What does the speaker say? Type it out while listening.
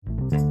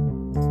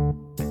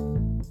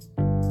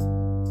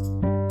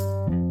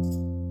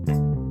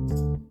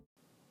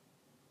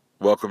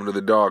Welcome to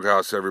the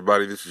Doghouse,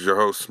 everybody. This is your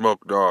host,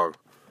 Smoke Dog.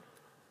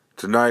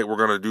 Tonight we're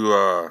going to do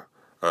a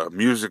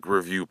music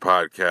review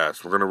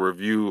podcast. We're going to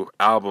review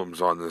albums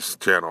on this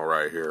channel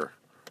right here.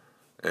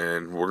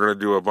 And we're going to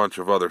do a bunch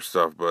of other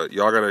stuff, but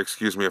y'all got to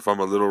excuse me if I'm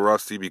a little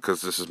rusty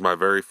because this is my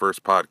very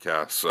first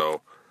podcast,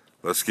 so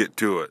let's get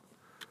to it.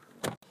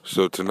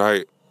 So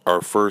tonight,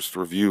 our first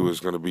review is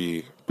going to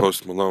be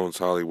Post Malone's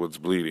Hollywood's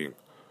Bleeding.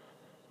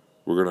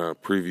 We're going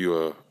to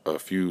preview a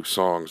few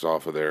songs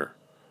off of there.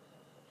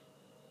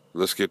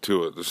 Let's get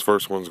to it. This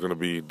first one's going to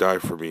be Die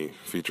For Me,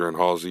 featuring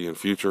Halsey and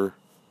Future.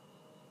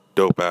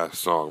 Dope-ass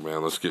song,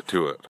 man. Let's get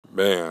to it.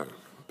 Man,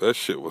 that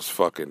shit was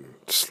fucking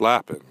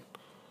slapping.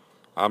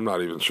 I'm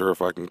not even sure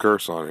if I can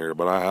curse on here,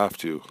 but I have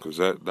to, because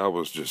that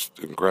was just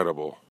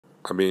incredible.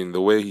 I mean,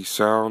 the way he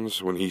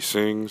sounds when he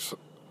sings,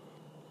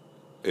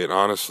 it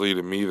honestly,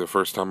 to me, the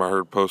first time I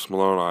heard Post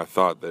Malone, I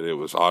thought that it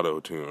was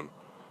auto-tune.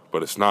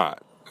 But it's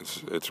not.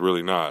 It's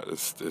really not.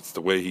 It's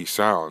the way he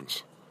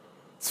sounds.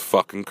 It's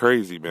fucking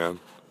crazy, man.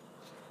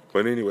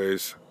 But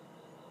anyways,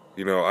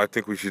 you know, I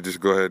think we should just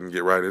go ahead and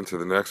get right into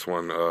the next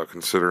one,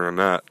 considering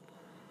that.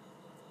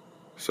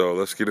 So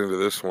let's get into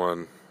this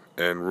one.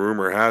 And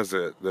rumor has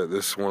it that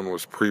this one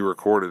was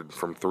pre-recorded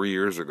from 3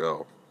 years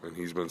ago. And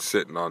he's been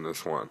sitting on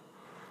this one.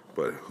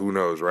 But who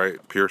knows, right?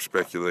 Pure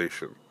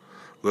speculation.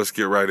 Let's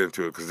get right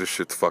into it, because this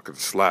shit's fucking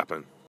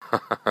slapping.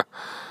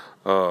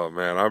 Oh,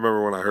 man. I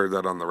remember when I heard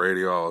that on the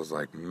radio, I was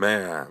like,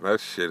 man, that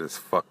shit is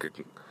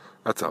fucking...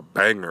 That's a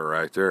banger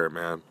right there,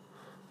 man.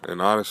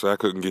 And honestly, I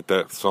couldn't get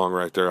that song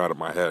right there out of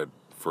my head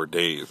for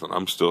days. And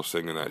I'm still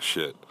singing that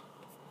shit.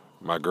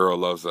 My girl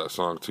loves that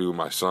song, too.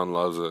 My son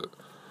loves it.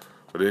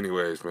 But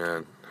anyways,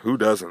 man, who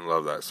doesn't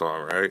love that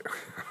song, right?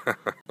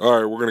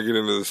 Alright, we're going to get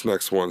into this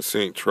next one,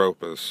 Saint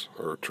Tropez,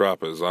 or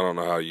Tropez, I don't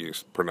know how you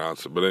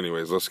pronounce it, but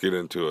anyways, let's get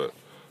into it.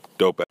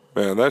 Dope.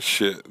 Man, that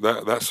shit,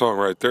 that song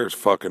right there is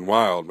fucking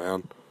wild,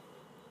 man.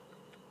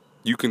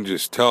 You can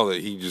just tell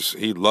that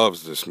he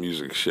loves this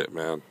music shit,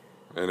 man.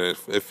 And it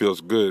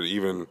feels good,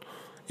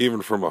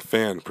 even from a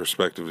fan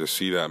perspective, to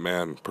see that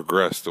man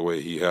progress the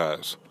way he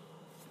has.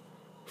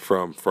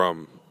 From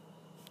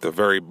the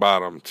very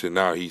bottom to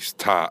now he's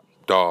top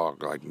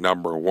dog, like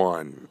number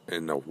one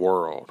in the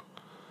world.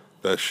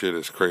 That shit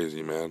is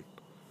crazy, man.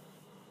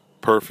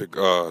 Perfect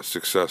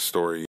success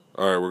story.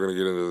 Alright, we're gonna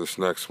get into this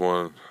next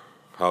one,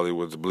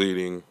 Hollywood's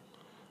Bleeding.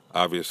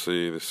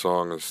 Obviously the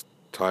song is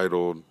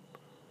titled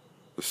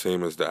the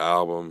same as the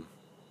album,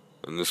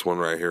 and this one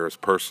right here is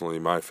personally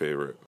my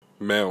favorite.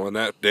 Man, when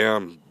that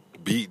damn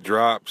beat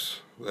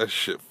drops, that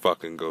shit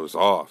fucking goes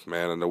off,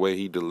 man. And the way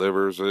he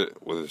delivers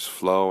it with his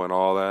flow and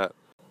all that.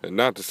 And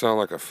not to sound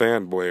like a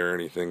fanboy or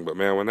anything, but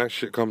man, when that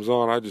shit comes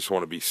on, I just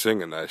want to be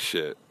singing that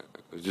shit.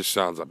 It just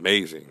sounds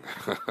amazing.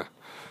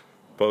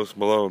 Post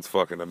Malone's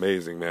fucking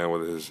amazing, man,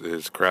 with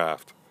his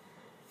craft.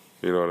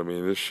 You know what I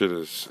mean? This shit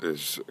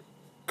is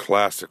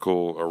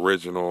classical,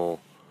 original,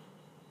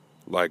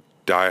 like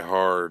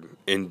die-hard,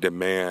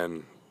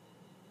 in-demand,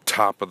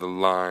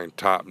 top-of-the-line,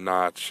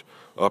 top-notch,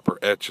 upper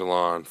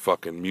echelon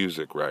fucking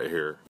music right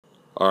here.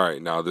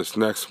 Alright, now this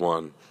next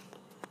one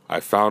I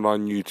found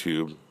on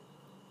YouTube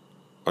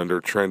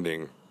under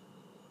trending.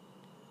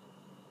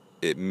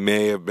 It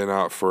may have been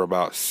out for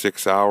about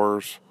 6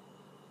 hours,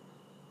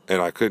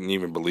 and I couldn't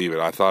even believe it.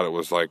 I thought it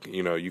was like,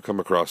 you know, you come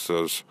across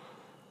those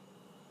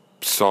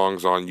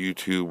songs on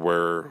YouTube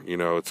where, you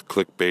know, it's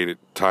clickbait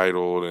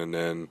titled, and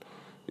then,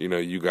 you know,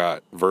 you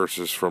got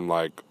verses from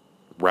like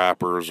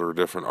rappers or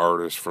different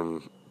artists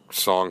from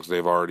songs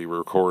they've already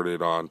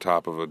recorded on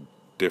top of a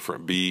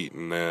different beat,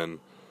 and then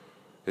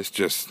it's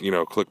just, you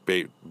know,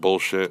 clickbait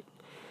bullshit.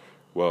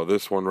 Well,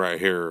 this one right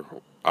here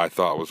I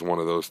thought was one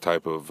of those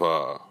type of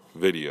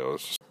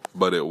videos,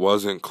 but it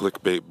wasn't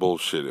clickbait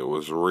bullshit. It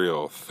was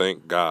real,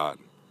 thank God.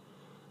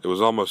 It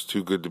was almost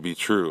too good to be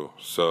true.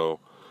 So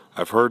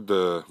I've heard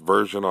the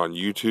version on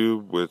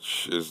YouTube,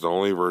 which is the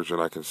only version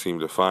I can seem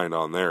to find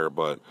on there,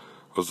 but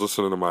I was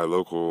listening to my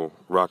local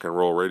rock and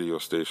roll radio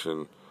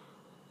station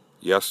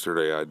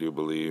yesterday, I do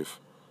believe,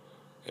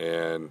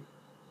 and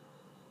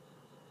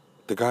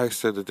the guy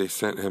said that they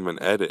sent him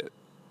an edit,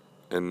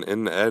 and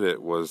in the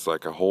edit was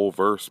like a whole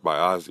verse by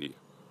Ozzy.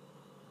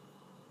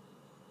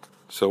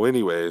 So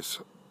anyways,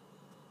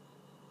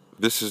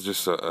 this is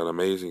just an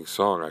amazing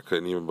song. I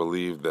couldn't even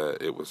believe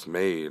that it was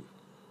made,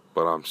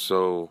 but I'm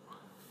so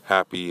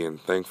happy and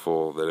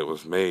thankful that it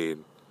was made,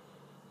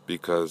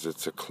 because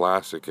it's a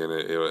classic, and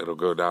it'll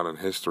go down in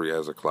history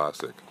as a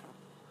classic.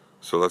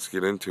 So let's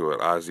get into it.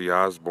 Ozzy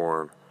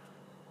Osbourne,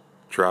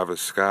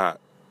 Travis Scott,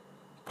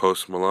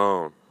 Post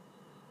Malone,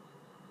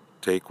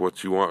 Take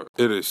What You Want.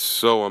 It is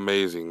so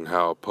amazing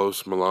how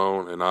Post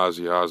Malone and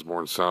Ozzy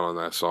Osbourne sound on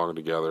that song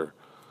together.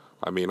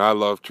 I mean, I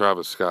love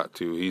Travis Scott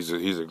too. He's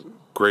a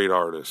great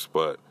artist,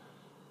 but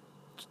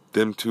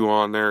them two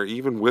on there,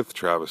 even with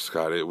Travis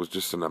Scott, it was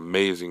just an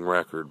amazing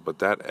record. But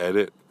that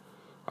edit,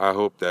 I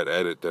hope that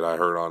edit that I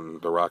heard on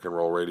the rock and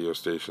roll radio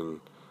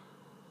station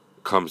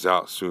comes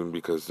out soon,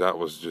 because that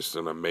was just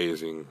an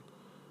amazing,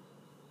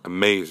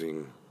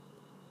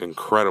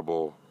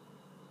 incredible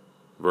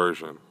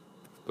version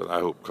that I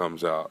hope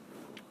comes out.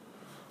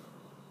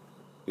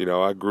 You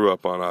know, I grew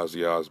up on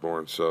Ozzy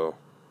Osbourne, so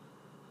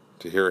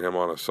to hear him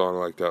on a song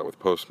like that with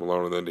Post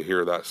Malone, and then to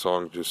hear that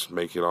song just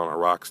make it on a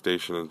rock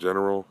station in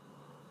general,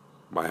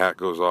 my hat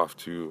goes off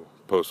to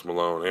Post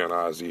Malone and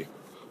Ozzy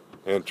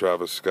and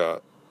Travis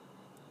Scott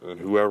and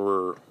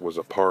whoever was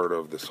a part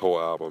of this whole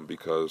album,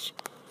 because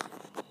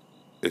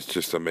it's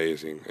just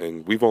amazing.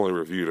 And we've only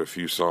reviewed a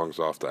few songs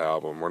off the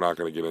album. We're not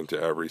going to get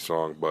into every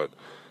song, but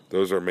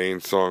those are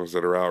main songs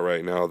that are out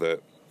right now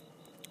that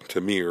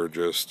to me are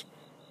just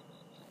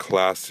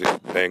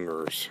classic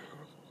bangers,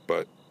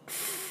 but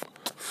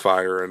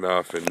fire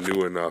enough and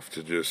new enough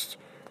to just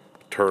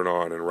turn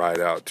on and ride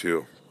out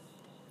to.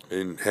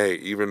 And hey,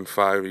 even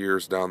 5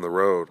 years down the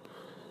road,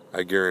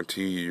 I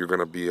guarantee you're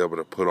going to be able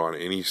to put on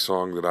any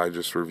song that I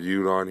just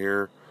reviewed on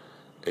here,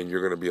 and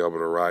you're going to be able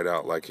to ride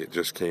out like it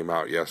just came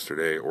out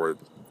yesterday or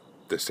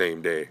the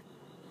same day.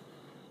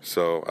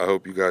 So I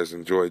hope you guys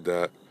enjoyed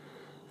that.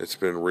 It's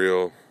been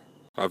real.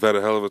 I've had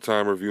a hell of a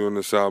time reviewing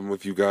this album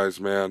with you guys,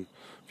 man.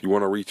 If you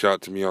want to reach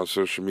out to me on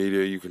social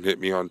media, you can hit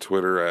me on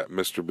Twitter at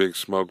Mr. Big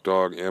Smoke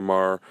Dog,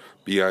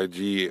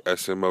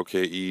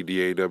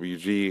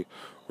 MrBigSmokedawg,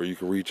 or you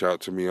can reach out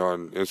to me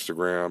on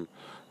Instagram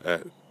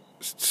at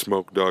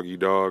Smoke Doggy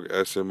Dog,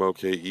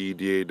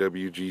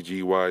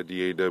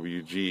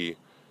 SMOKEDAWGGYDAWG.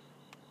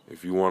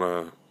 If you want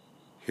to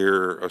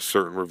hear a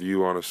certain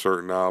review on a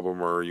certain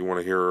album, or you want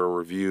to hear a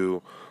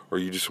review, or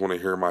you just want to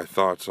hear my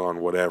thoughts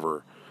on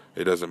whatever,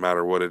 it doesn't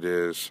matter what it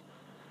is.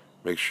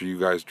 Make sure you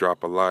guys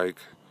drop a like,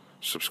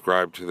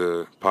 subscribe to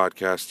the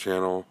podcast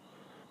channel,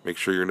 make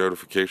sure your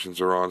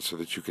notifications are on so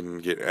that you can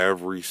get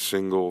every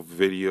single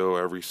video,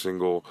 every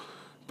single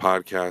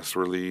podcast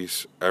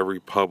release, every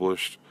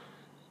published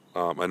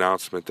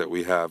announcement that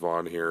we have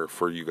on here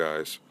for you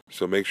guys.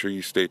 So make sure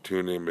you stay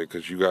tuned in,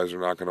 because you guys are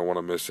not going to want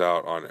to miss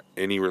out on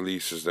any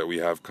releases that we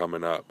have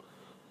coming up.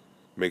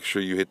 Make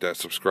sure you hit that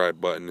subscribe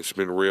button. It's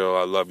been real.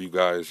 I love you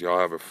guys. Y'all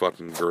have a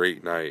fucking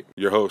great night.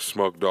 Your host,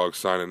 Smoke Dog,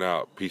 signing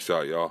out. Peace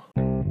out, y'all.